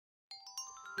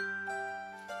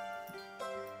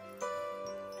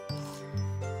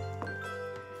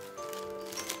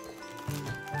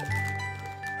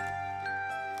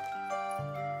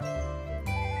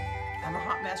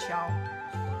mess, y'all.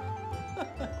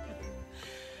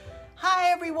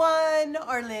 Hi everyone,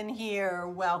 Arlene here.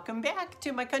 Welcome back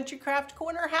to my Country Craft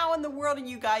Corner. How in the world are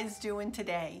you guys doing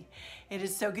today? It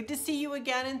is so good to see you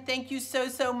again, and thank you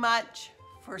so much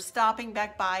for stopping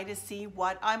back by to see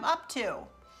what I'm up to.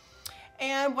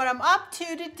 And what I'm up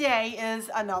to today is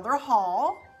another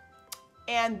haul.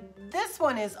 And this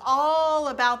one is all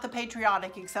about the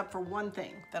Patriotic except for one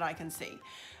thing that I can see.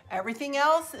 Everything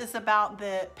else is about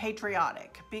the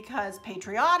Patriotic because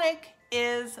Patriotic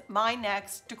is my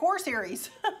next decor series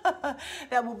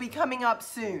that will be coming up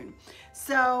soon.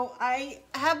 So I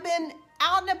have been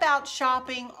out and about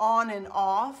shopping on and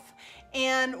off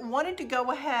and wanted to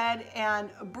go ahead and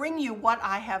bring you what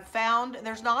I have found.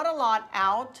 There's not a lot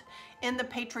out in the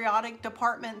Patriotic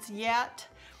departments yet.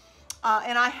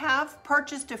 And I have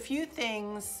purchased a few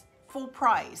things full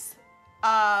price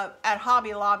at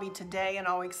Hobby Lobby today, and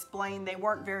I'll explain. They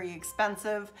weren't very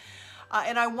expensive.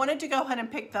 And I wanted to go ahead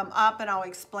and pick them up, and I'll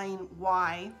explain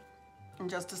why in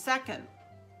just a second.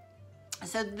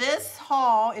 So this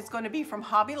haul is going to be from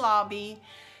Hobby Lobby,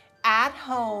 At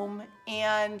Home,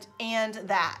 and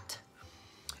that.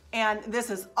 And this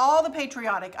is all the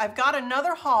Patriotic. I've got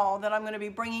another haul that I'm going to be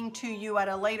bringing to you at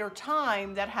a later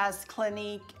time that has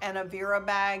Clinique and a Vera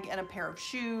bag and a pair of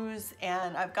shoes.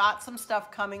 And I've got some stuff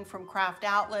coming from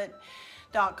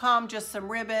craftoutlet.com, just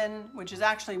some ribbon, which is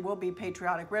actually will be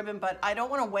Patriotic ribbon, but I don't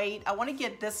want to wait. I want to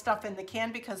get this stuff in the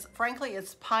can because frankly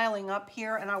it's piling up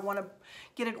here and I want to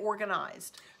get it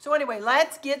organized. So anyway,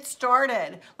 let's get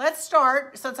started. Let's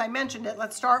start, since I mentioned it,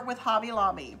 let's start with Hobby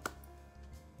Lobby.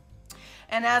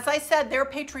 And as I said, their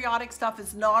Patriotic stuff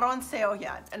is not on sale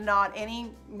yet, and not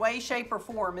any way, shape, or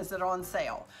form is it on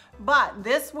sale. But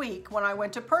this week, when I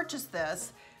went to purchase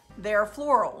this, their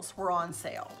florals were on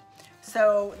sale.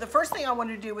 So the first thing I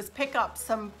wanted to do was pick up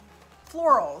some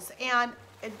florals. And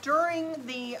during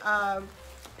the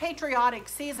Patriotic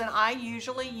season, I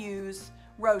usually use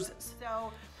roses.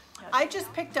 So I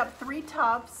just picked up 3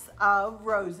 tubs of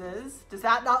roses. Does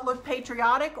that not look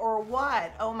patriotic or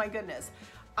what? Oh my goodness.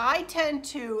 I tend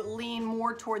to lean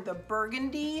more toward the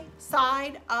burgundy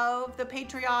side of the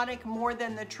Patriotic more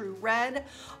than the true red,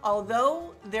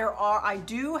 although I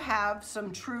do have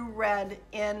some true red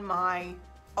in my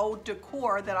old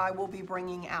decor that I will be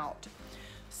bringing out.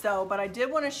 So, but I did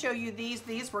want to show you these.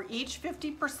 These were each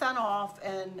 50% off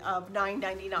and of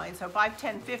 $9.99. So $5,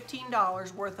 $10,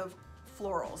 $15 worth of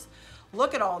florals.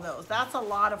 Look at all those. That's a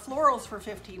lot of florals for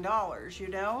 $15, you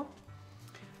know?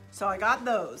 So I got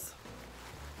those.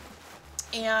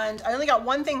 And I only got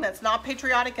one thing that's not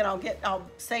Patriotic, and I'll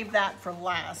save that for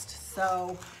last.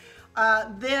 So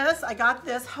I got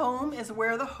this. Home is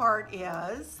where the heart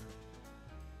is.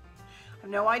 I have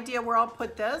no idea where I'll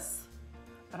put this,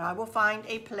 but I will find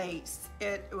a place.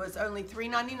 It was only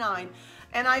 $3.99.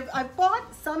 And I've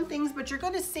bought some things, but you're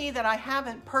going to see that I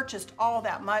haven't purchased all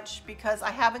that much because I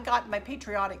haven't gotten my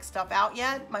Patriotic stuff out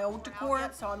yet, my old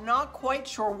decor. So I'm not quite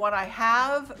sure what I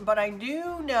have, but I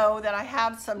do know that I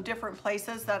have some different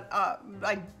places that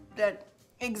that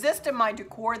exist in my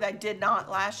decor that did not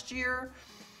last year.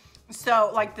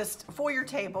 So like this foyer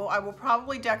table, I will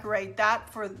probably decorate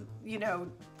that for, you know,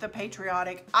 the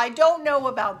Patriotic. I don't know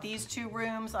about these 2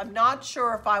 rooms. I'm not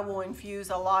sure if I will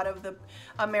infuse a lot of the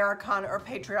Americana or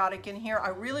Patriotic in here. I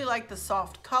really like the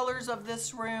soft colors of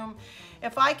this room.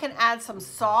 If I can add some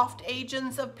soft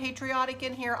agents of Patriotic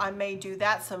in here, I may do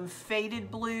that. Some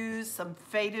faded blues, some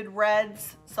faded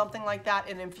reds, something like that,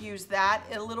 and infuse that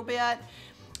a little bit.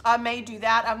 I may do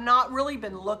that. I've not really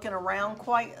been looking around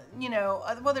quite, you know,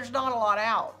 well, there's not a lot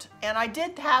out. And I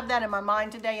did have that in my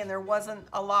mind today, and there wasn't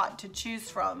a lot to choose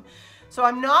from. So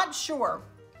I'm not sure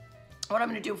what I'm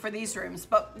going to do for these rooms,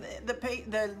 but the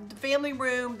family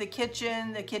room, the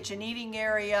kitchen eating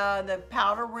area, the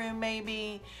powder room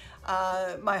maybe,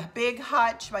 my big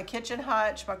hutch, my kitchen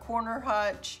hutch, my corner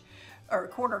hutch, or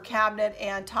corner cabinet,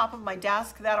 and top of my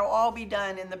desk, that'll all be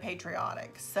done in the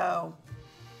Patriotic. So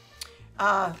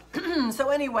so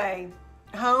anyway,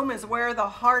 home is where the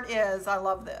heart is. I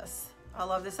love this. I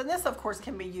love this. And this, of course,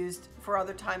 can be used for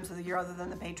other times of the year other than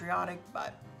the Patriotic,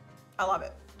 but I love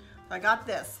it. I got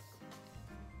this.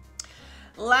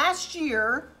 Last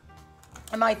year,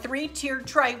 my 3-tiered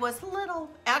tray was little.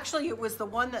 Actually, it was the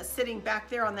one that's sitting back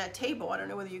there on that table. I don't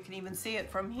know whether you can even see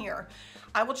it from here.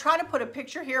 I will try to put a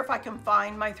picture here if I can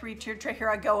find my 3-tiered tray.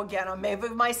 Here I go again. I'm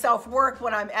making myself work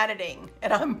when I'm editing,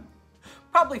 and I'm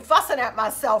probably fussing at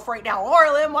myself right now.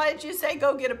 Orlin, why did you say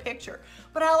go get a picture?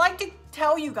 But I like to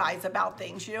tell you guys about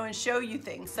things, you know, and show you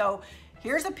things. So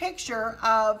here's a picture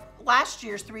of last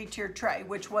year's 3-tiered tray,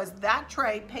 which was that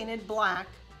tray painted black.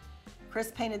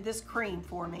 Chris painted this cream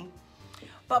for me.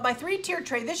 But my 3-tier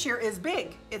tray this year is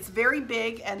big. It's very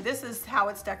big, and this is how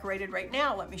it's decorated right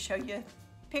now. Let me show you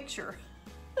a picture.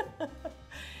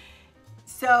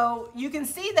 So you can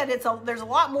see that there's a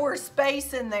lot more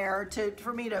space in there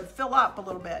for me to fill up a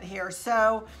little bit here.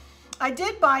 So I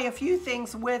did buy a few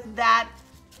things with that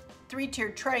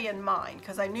 3-tiered tray in mind,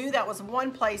 because I knew that was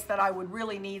one place that I would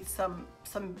really need some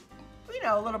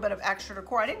a little bit of extra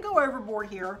decor. I didn't go overboard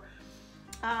here.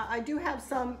 I do have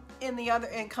some in the other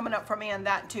and coming up from Ann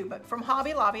that too, but from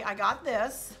Hobby Lobby I got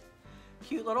this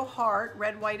cute little heart,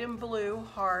 red, white, and blue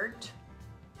heart,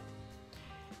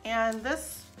 and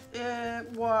this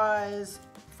was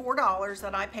 $4,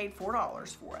 and I paid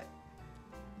 $4 for it.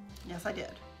 Yes, I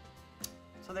did.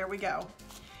 So there we go.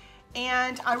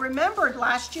 And I remembered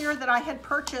last year that I had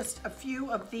purchased a few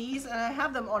of these, and I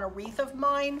have them on a wreath of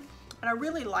mine, and I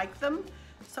really like them.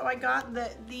 So I got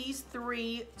these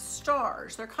 3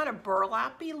 stars. They're kind of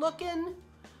burlappy looking,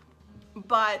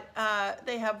 but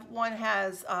one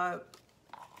has,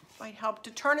 might help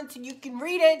to turn it so you can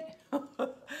read it.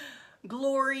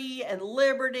 Glory and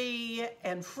liberty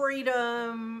and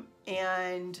freedom,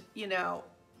 and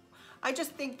I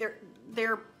just think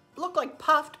they're look like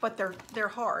puffed, but they're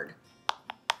hard.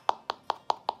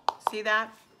 See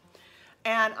that?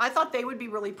 And I thought they would be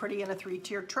really pretty in a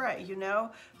 3-tier tray,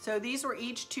 So these were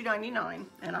each $2.99,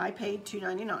 and I paid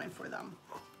 $2.99 for them.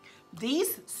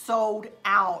 These sold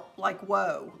out like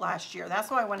whoa last year.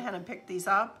 That's why I went ahead and picked these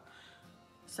up.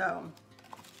 So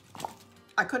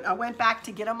I went back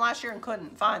to get them last year and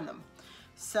couldn't find them.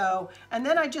 So, and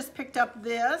then I just picked up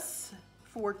this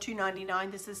for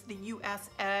 $2.99. This is the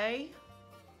USA.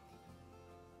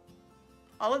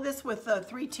 All of this with a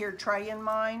 3-tiered tray in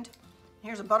mind.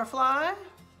 Here's a butterfly,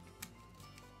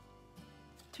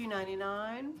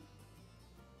 $2.99.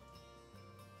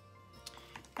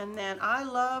 And then I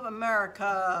Love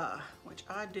America, which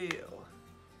I do.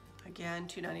 Again,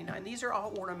 $2.99. These are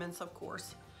all ornaments, of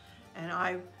course,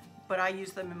 but I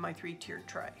use them in my 3-tiered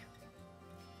tray.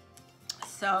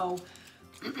 So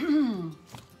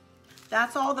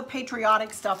that's all the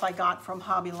patriotic stuff I got from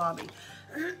Hobby Lobby.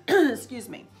 Excuse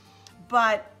me.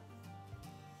 But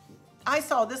I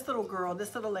saw this little girl,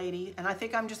 this little lady, and I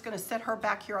think I'm just going to set her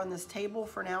back here on this table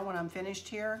for now when I'm finished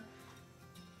here.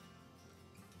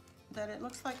 That it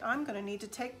looks like I'm going to need to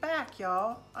take back,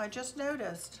 y'all. I just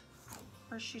noticed.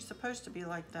 Or is she supposed to be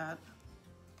like that?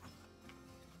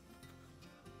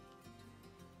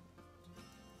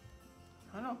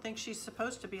 I don't think she's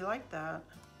supposed to be like that.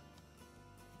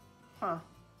 Huh.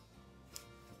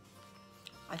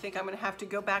 I think I'm going to have to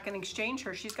go back and exchange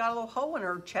her. She's got a little hole in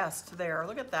her chest there.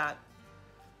 Look at that.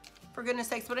 For goodness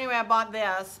sakes. But anyway, I bought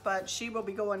this, but she will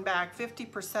be going back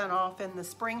 50% off in the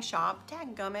spring shop.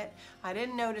 Dadgummit. I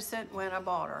didn't notice it when I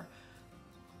bought her.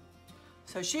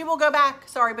 So she will go back.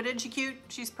 Sorry, but isn't she cute?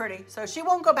 She's pretty. So she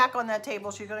won't go back on that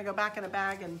table. She's going to go back in a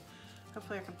bag, and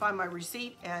hopefully I can find my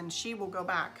receipt, and she will go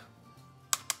back.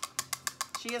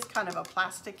 She is kind of a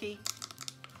plasticky.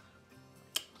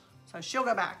 So she'll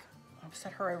go back. I'll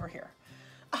set her over here.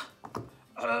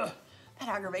 That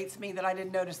aggravates me that I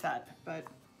didn't notice that, but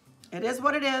it is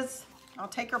what it is. I'll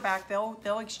take her back.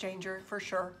 They'll exchange her for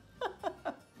sure.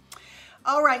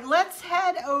 All right, let's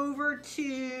head over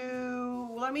to,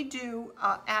 let me do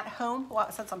at home,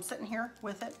 since I'm sitting here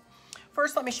with it.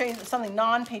 First, let me show you something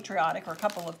non-patriotic, or a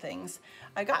couple of things.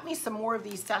 I got me some more of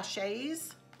these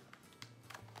sachets,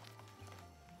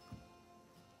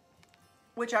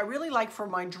 which I really like for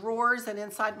my drawers and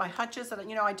inside my hutches.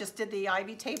 And I just did the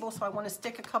ivy table, so I want to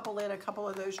stick a couple in a couple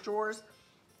of those drawers.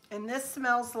 And this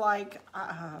smells like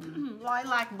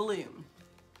lilac bloom.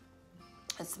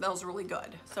 It smells really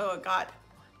good. So it got 1,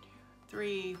 2,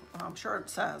 3, well, I'm sure it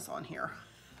says on here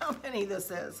how many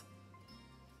this is.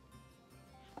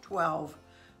 12.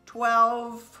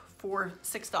 12 for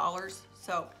 $6.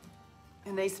 So,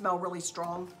 and they smell really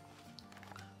strong.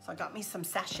 So I got me some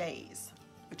sachets,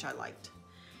 which I liked.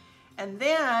 And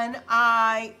then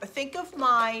I think of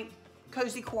my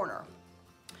cozy corner.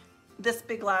 This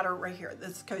big ladder right here,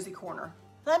 this cozy corner.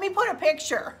 Let me put a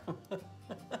picture.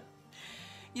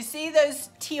 You see those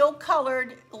teal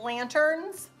colored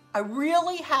lanterns? I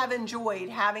really have enjoyed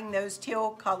having those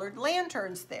teal colored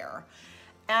lanterns there.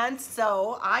 And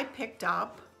so I picked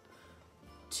up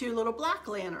 2 little black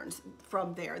lanterns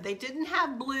from there. They didn't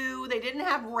have blue, they didn't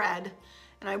have red.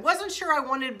 And I wasn't sure I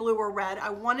wanted blue or red. I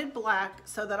wanted black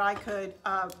so that I could,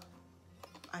 I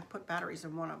put batteries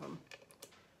in one of them.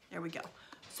 There we go.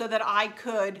 So that I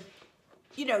could,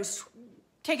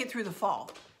 take it through the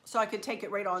fall. So I could take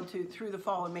it right on through the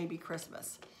fall and maybe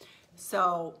Christmas.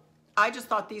 So I just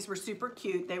thought these were super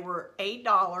cute. They were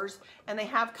 $8, and they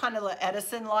have kind of an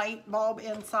Edison light bulb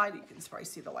inside. You can probably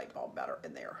see the light bulb better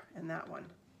in there, in that one.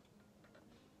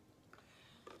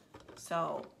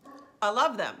 So I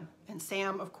love them. And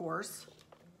Sam, of course,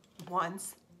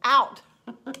 wants out.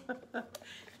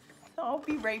 I'll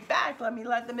be right back. Let me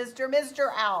let the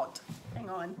Mr. out. Hang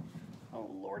on.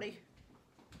 Oh, Lordy.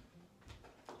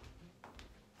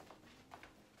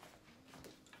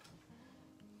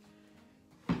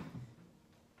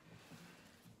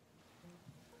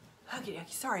 Okay,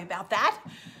 sorry about that.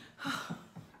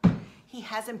 He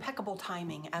has impeccable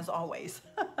timing, as always.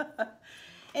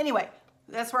 Anyway,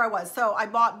 that's where I was. So I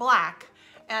bought black,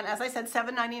 and as I said,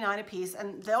 $7.99 a piece,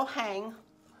 and they'll hang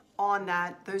on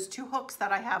those two hooks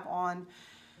that I have on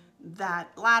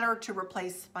that ladder to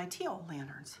replace my teal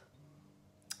lanterns.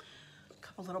 A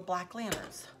couple little black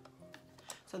lanterns.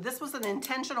 So this was an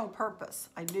intentional purchase.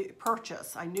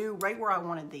 I knew right where I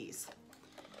wanted these.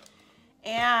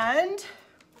 And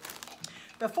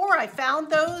before I found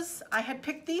those, I had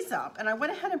picked these up, and I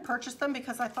went ahead and purchased them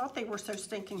because I thought they were so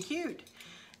stinking cute.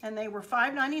 And they were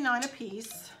 $5.99 a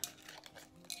piece.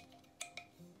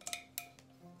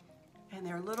 And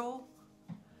they're little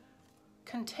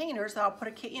containers that I'll put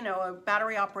a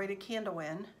battery operated candle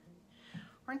in.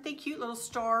 Aren't they cute little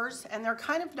stars? And they're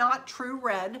kind of not true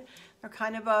red. They're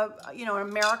kind of an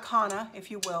Americana,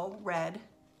 if you will, red.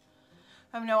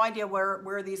 I have no idea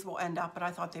where these will end up, but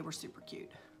I thought they were super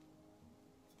cute.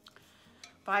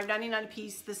 $5.99 a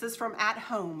piece. This is from At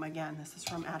Home. Again, this is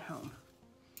from At Home.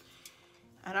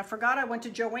 And I forgot I went to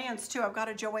JoAnn's too. I've got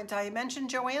a JoAnn's. Did I mention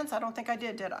JoAnn's? I don't think I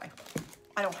did I?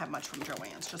 I don't have much from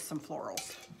JoAnn's, just some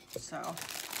florals. So,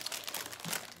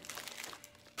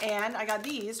 and I got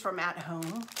these from At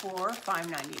Home for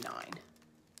 $5.99.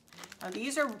 Now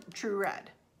these are true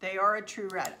red. They are a true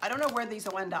red. I don't know where these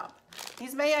will end up.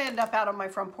 These may end up out on my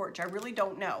front porch. I really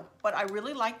don't know, but I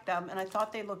really liked them and I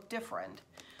thought they looked different.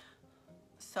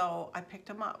 So I picked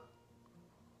them up.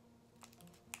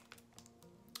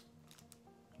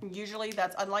 Usually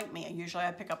that's unlike me. Usually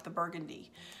I pick up the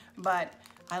burgundy, but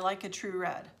I like a true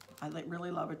red. I really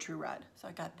love a true red. So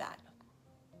I got that.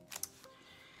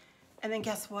 And then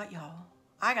guess what, y'all?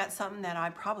 I got something that I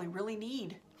probably really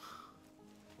need.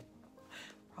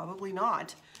 Probably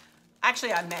not.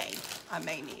 Actually, I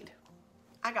may need.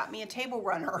 I got me a table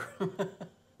runner.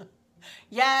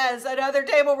 Yes, another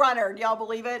table runner. Do y'all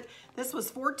believe it? This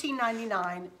was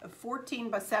 $14.99, 14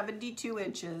 by 72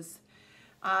 inches.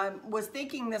 Was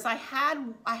thinking this, I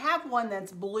have one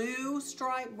that's blue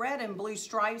stripe, red and blue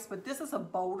stripes, but this is a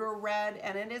bolder red,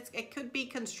 and it could be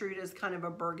construed as kind of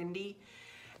a burgundy.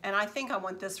 And I think I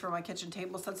want this for my kitchen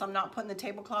table since I'm not putting the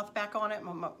tablecloth back on it,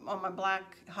 on my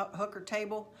black hooker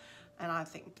table. And I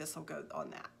think this will go on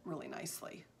that really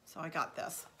nicely. So I got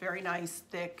this. Very nice,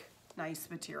 thick, nice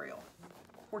material.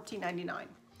 $14.99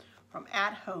 from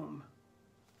At Home.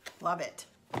 Love it.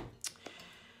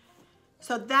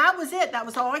 So that was it. That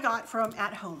was all I got from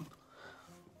At Home.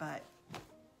 But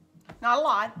not a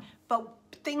lot, but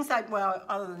things well,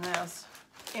 other than this,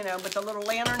 but the little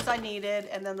lanterns I needed,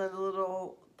 and then the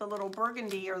little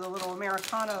burgundy or the little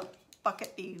Americana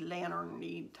bucket-y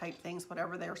lantern-y type things,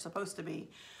 whatever they're supposed to be.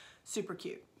 Super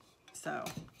cute. So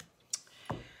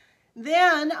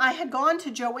then I had gone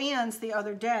to JoAnn's the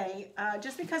other day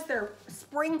just because their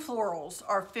spring florals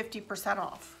are 50%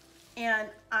 off. And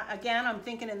again, I'm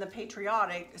thinking in the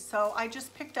Patriotic, so I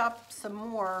just picked up some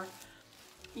more,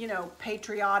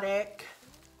 Patriotic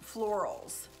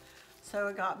florals. So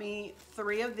it got me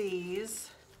 3 of these.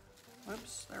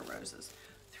 Whoops, they're roses.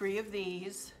 3 of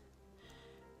these,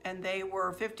 and they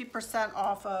were 50%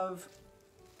 off of.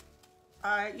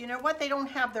 You know what? They don't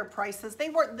have their prices.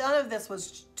 None of this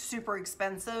was super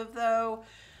expensive though,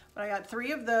 but I got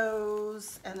 3 of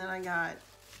those, and then I got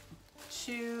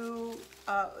 2.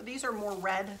 These are more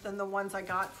red than the ones I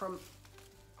got from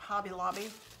Hobby Lobby,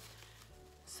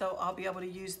 so I'll be able to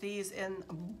use these in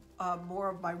more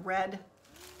of my red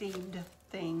themed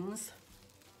things.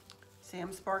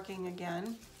 Sam's barking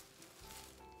again.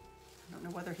 I don't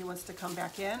know whether he wants to come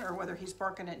back in or whether he's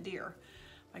barking at deer.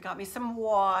 I got me some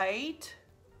white.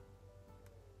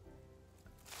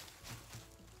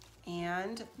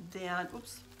 And then,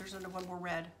 oops, there's one more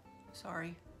red,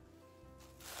 sorry.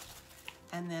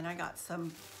 And then I got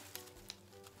some,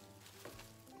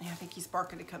 I think he's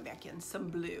barking to come back in, some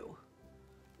blue.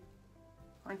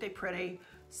 Aren't they pretty?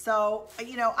 So,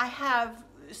 I have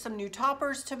some new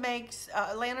toppers to make,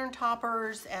 lantern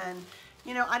toppers, and,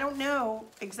 I don't know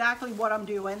exactly what I'm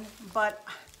doing, but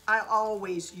I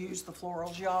always use the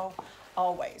florals, y'all,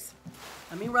 always.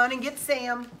 Let me run and get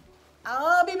Sam.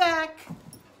 I'll be back.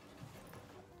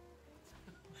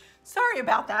 Sorry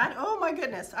about that. Oh my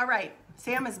goodness. All right,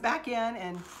 Sam is back in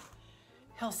and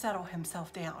he'll settle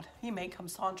himself down. He may come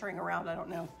sauntering around, I don't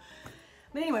know.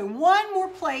 But anyway, one more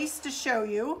place to show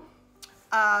you,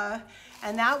 and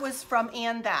that was from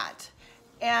And That.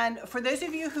 And for those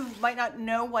of you who might not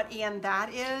know what And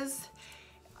That is,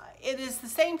 it is the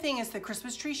same thing as the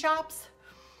Christmas tree shops.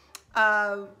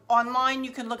 Online,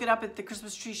 you can look it up at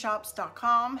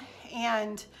thechristmastreeshops.com,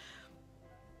 and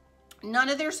none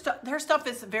of their stuff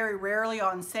is very rarely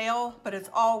on sale, but it's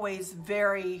always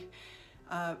very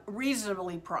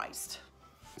reasonably priced.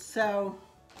 So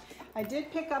I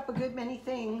did pick up a good many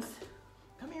things.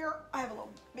 Come here, I have a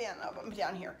little bin of them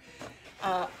down here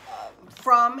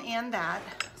from And That.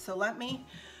 So let me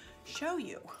show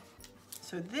you.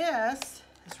 So this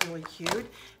is really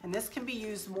cute, and this can be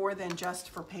used more than just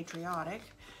for Patriotic,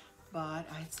 but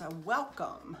it's a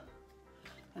welcome,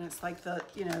 and it's like the,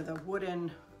 you know, the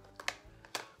wooden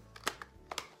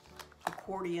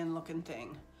accordion looking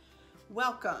thing.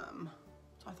 Welcome.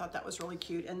 So I thought that was really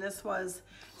cute, and this was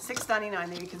 $6.99.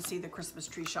 There you can see the Christmas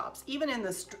tree shops. Even in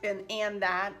the And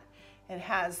That, it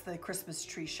has the Christmas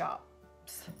tree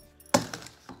shops,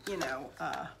 you know,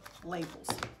 labels.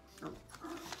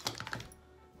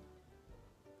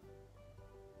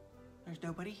 There's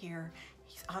nobody here.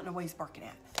 I don't know what he's barking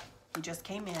at. He just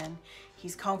came in.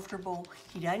 He's comfortable.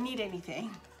 He doesn't need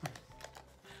anything.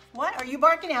 What are you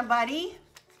barking at, buddy?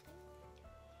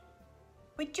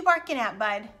 What you barking at,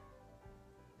 bud?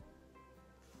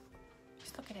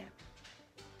 Just looking at him.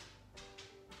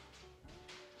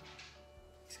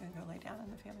 He's gonna go lay down in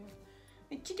the family room.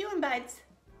 What you doing, buds?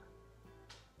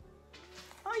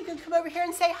 Oh, you gonna come over here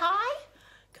and say hi?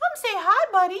 Come say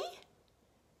hi, buddy.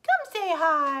 Come say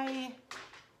hi.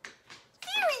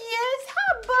 There he is.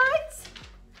 Hi, buds.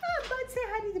 Hi, buds. Say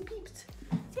hi to the peeps.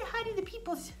 Say hi to the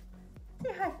peoples.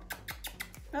 Say hi.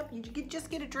 Oh, you just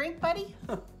get a drink, buddy?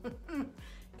 Come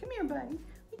here, buddy.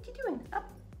 What you doing? Up.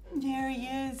 There he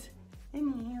is.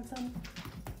 Isn't he handsome?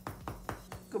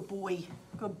 Good boy.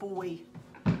 Good boy.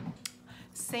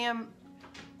 Sam,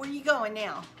 where you going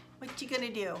now? What you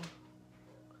gonna do?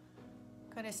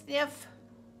 Gonna sniff?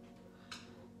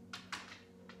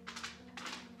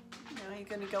 No, you're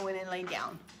gonna go in and lay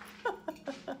down.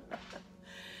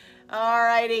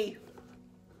 Alrighty.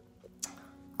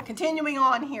 Continuing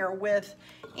on here with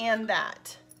And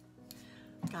That.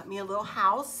 Got me a little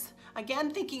house.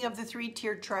 Again, thinking of the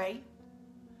 3-tiered tray.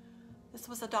 This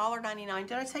was $1.99.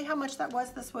 Did I say how much that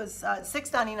was? This was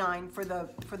 $6.99 for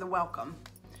the welcome.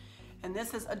 And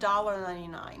this is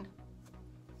 $1.99.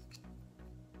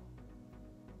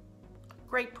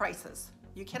 Great prices.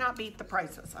 You cannot beat the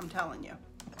prices, I'm telling you.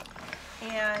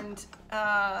 And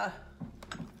got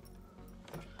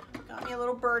me a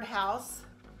little birdhouse.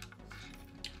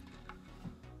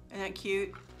 Isn't that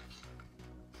cute?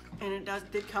 And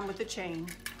it did come with a chain.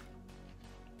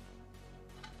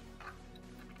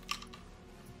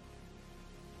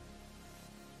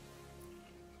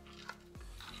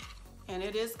 And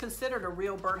it is considered a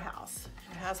real birdhouse.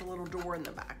 It has a little door in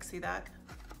the back. See that?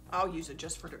 I'll use it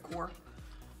just for decor.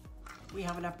 We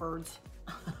have enough birds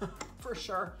for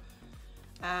sure.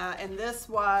 And this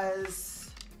was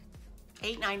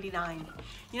 $8.99.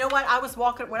 You know what?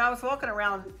 When I was walking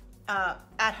around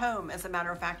at home, as a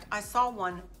matter of fact, I saw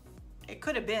one. It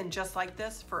could have been just like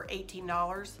this for $18. And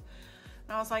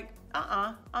I was like,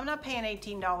 I'm not paying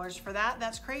 $18 for that.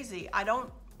 That's crazy. I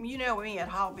don't, you know me at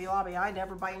Hobby Lobby, I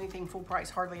never buy anything full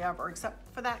price, hardly ever,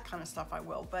 except for that kind of stuff I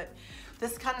will. But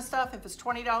this kind of stuff, if it's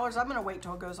 $20, I'm gonna wait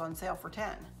till it goes on sale for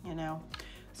 10, you know?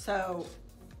 So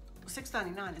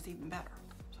 $6.99 is even better.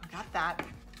 So I got that.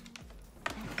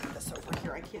 I'm gonna put this over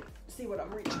here. I can't see what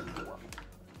I'm reaching for.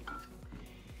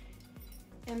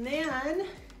 And then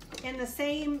in the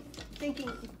same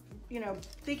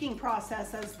thinking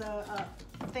process as the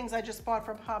things I just bought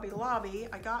from Hobby Lobby,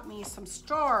 I got me some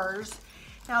stars.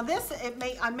 Now this,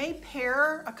 I may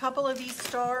pair a couple of these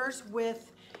stars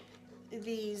with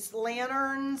these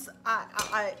lanterns.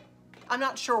 I'm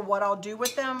not sure what I'll do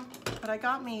with them, but I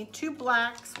got me 2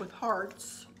 blacks with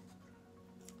hearts.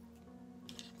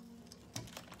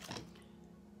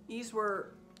 These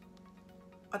were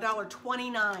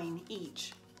 $1.29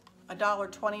 each.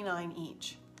 $1.29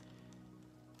 each.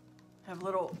 Have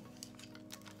little,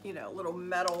 little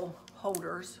metal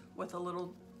holders with a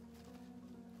little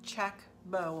check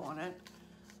bow on it.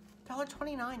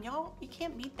 $1.29, y'all, you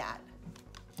can't beat that.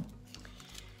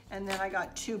 And then I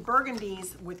got 2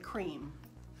 burgundies with cream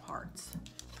hearts.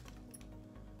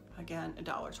 Again,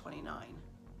 $1.29.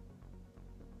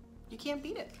 You can't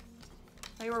beat it.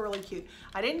 They were really cute.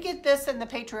 I didn't get this in the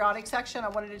Patriotic section. I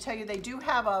wanted to tell you they do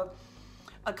have a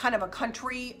a kind of a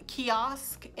country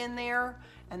kiosk in there,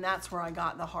 and that's where I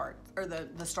got the heart, or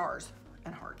the stars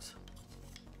and hearts.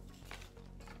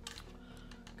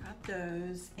 Got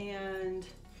those, and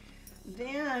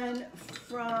then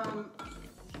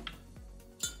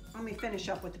let me finish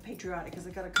up with the Patriotic, because I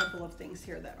got a couple of things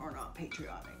here that are not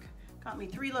Patriotic. Got me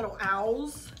 3 little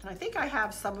owls, and I think I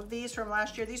have some of these from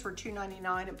last year. These were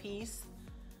 $2.99 a piece.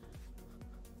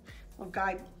 Little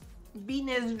guy beating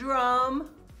his drum,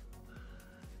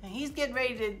 and he's getting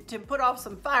ready to put off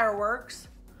some fireworks.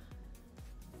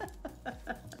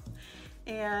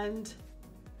 And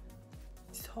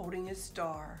he's holding his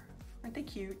star. Aren't they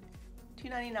cute?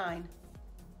 $2.99.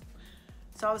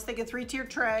 So I was thinking 3-tier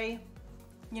tray,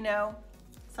 you know,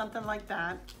 something like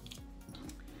that.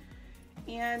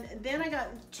 And then I got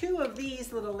 2 of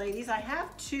these little ladies. I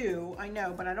have 2, I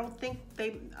know, but I don't think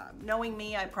they, knowing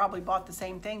me, I probably bought the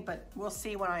same thing, but we'll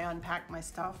see when I unpack my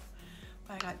stuff.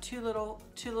 But I got two little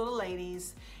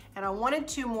ladies, and I wanted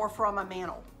 2 more for on my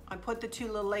mantle. I put the 2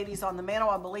 little ladies on the mantle,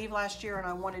 I believe, last year, and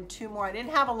I wanted 2 more. I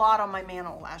didn't have a lot on my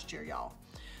mantle last year, y'all.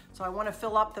 So I want to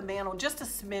fill up the mantle just a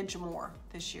smidge more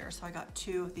this year. So I got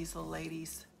 2 of these little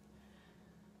ladies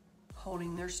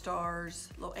holding their stars,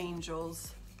 little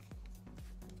angels,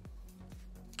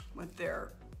 with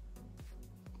their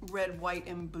red, white,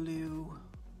 and blue.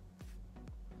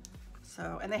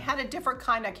 So, and they had a different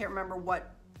kind. I can't remember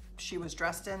what she was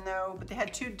dressed in though, but they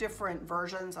had 2 different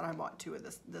versions, and I bought 2 of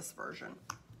this version.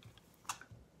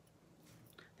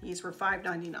 These were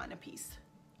 $5.99 a piece.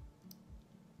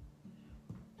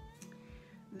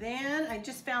 Then I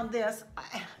just found this.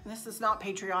 This is not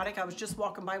Patriotic. I was just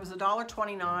walking by. It was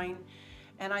 $1.29,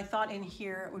 and I thought in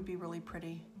here it would be really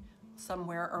pretty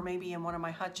somewhere, or maybe in one of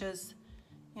my hutches.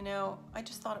 You know, I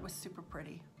just thought it was super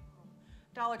pretty.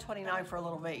 $1.29 for a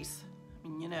little vase. I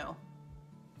mean, you know.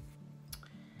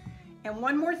 And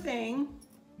one more thing.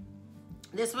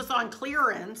 This was on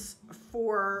clearance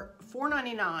for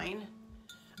 $4.99.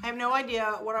 I have no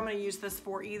idea what I'm going to use this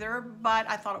for either, but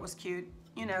I thought it was cute.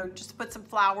 You know, just put some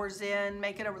flowers in,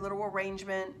 make it a little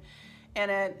arrangement,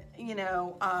 and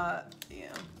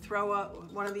throw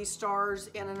one of these stars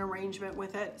in an arrangement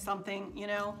with it, something, you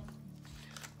know.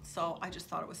 So I just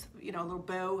thought it was, you know, a little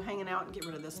bow hanging out, and get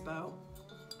rid of this bow.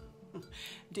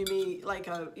 Do me like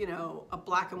a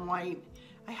black and white.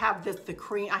 I have this,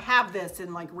 I have this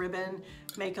in like ribbon,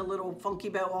 make a little funky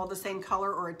bow all the same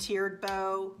color, or a tiered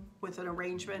bow with an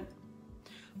arrangement.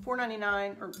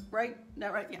 $4.99, or right?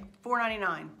 Not right? Yeah,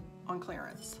 $4.99 on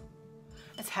clearance.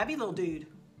 It's heavy, little dude.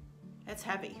 It's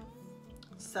heavy.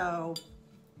 So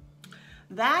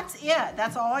that's it.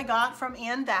 That's all I got from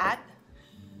In That.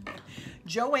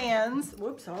 JoAnn's.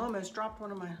 Whoops, I almost dropped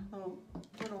one of my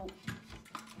little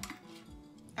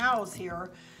owls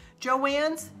here.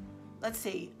 JoAnn's. Let's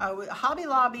see. Hobby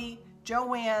Lobby,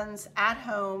 JoAnn's, At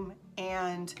Home,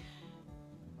 and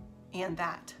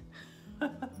That.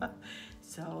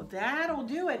 So that'll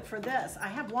do it for this. I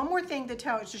have one more thing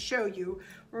to show you.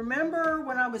 Remember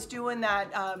when I was doing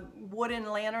that wooden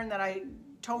lantern that I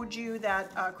told you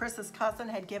that Chris's cousin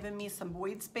had given me some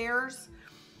Boyd's Bears?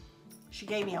 She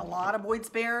gave me a lot of Boyd's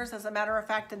Bears, as a matter of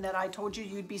fact, and that I told you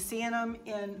you'd be seeing them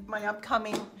in my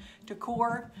upcoming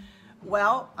decor.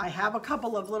 Well, I have a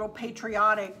couple of little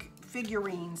Patriotic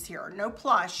figurines here. No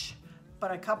plush, but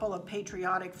a couple of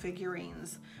Patriotic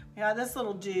figurines. Yeah, this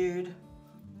little dude.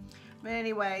 But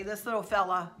anyway, this little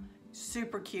fella,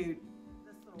 super cute.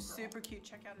 Super cute.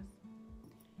 Check out his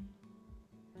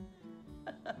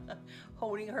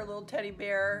holding her little teddy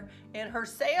bear in her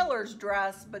sailor's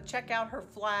dress, but check out her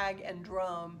flag and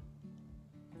drum.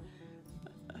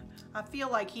 I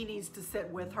feel like he needs to sit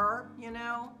with her, you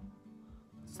know?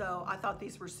 So I thought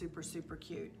these were super, super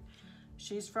cute.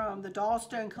 She's from the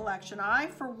Dollstone collection. I,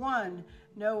 for one,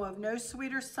 know of no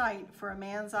sweeter sight for a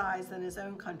man's eyes than his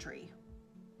own country.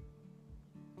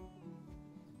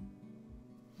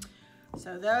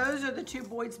 So those are the 2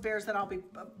 Boyd's Bears that I'll be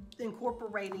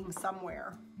incorporating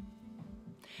somewhere.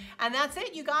 And that's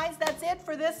it, you guys. That's it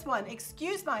for this one.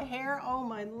 Excuse my hair. Oh,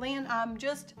 my land. I'm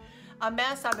just a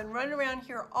mess. I've been running around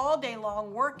here all day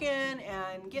long working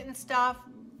and getting stuff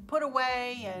put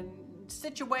away and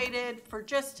situated for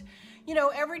just, you know,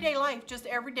 everyday life, just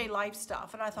everyday life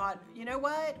stuff. And I thought, you know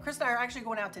what? Chris and I are actually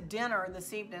going out to dinner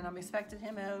this evening. I'm expecting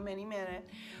him home any minute,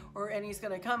 and he's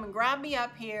going to come and grab me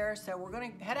up here. So we're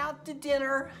going to head out to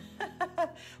dinner,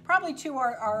 probably to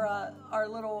our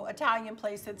little Italian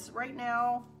place. It's right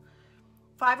now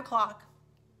 5 o'clock.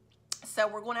 So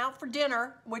we're going out for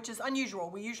dinner, which is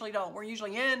unusual. We usually don't. We're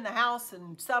usually in the house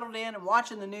and settled in and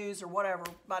watching the news or whatever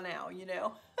by now, you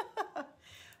know.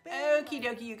 Okie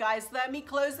dokie, you guys. Let me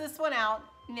close this one out.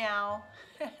 now.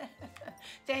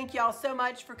 Thank y'all so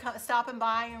much for stopping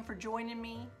by and for joining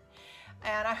me.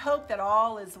 And I hope that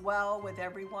all is well with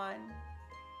everyone.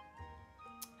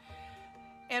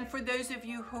 And for those of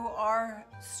you who are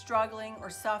struggling or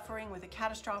suffering with a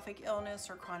catastrophic illness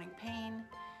or chronic pain,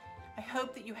 I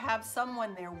hope that you have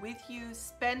someone there with you,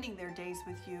 spending their days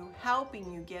with you,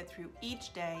 helping you get through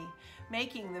each day,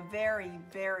 making the very,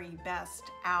 very best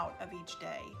out of each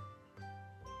day.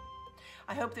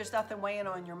 I hope there's nothing weighing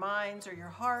on your minds or your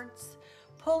hearts,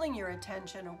 pulling your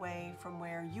attention away from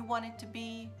where you want it to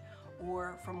be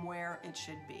or from where it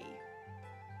should be.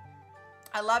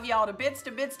 I love y'all to bits,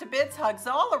 to bits, to bits, hugs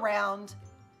all around.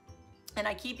 And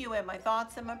I keep you in my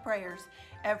thoughts and my prayers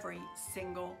every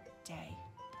single day.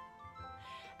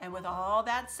 And with all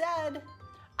that said,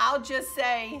 I'll just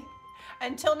say,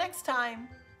 until next time,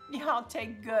 y'all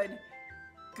take good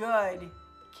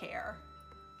care.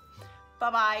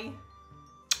 Bye-bye.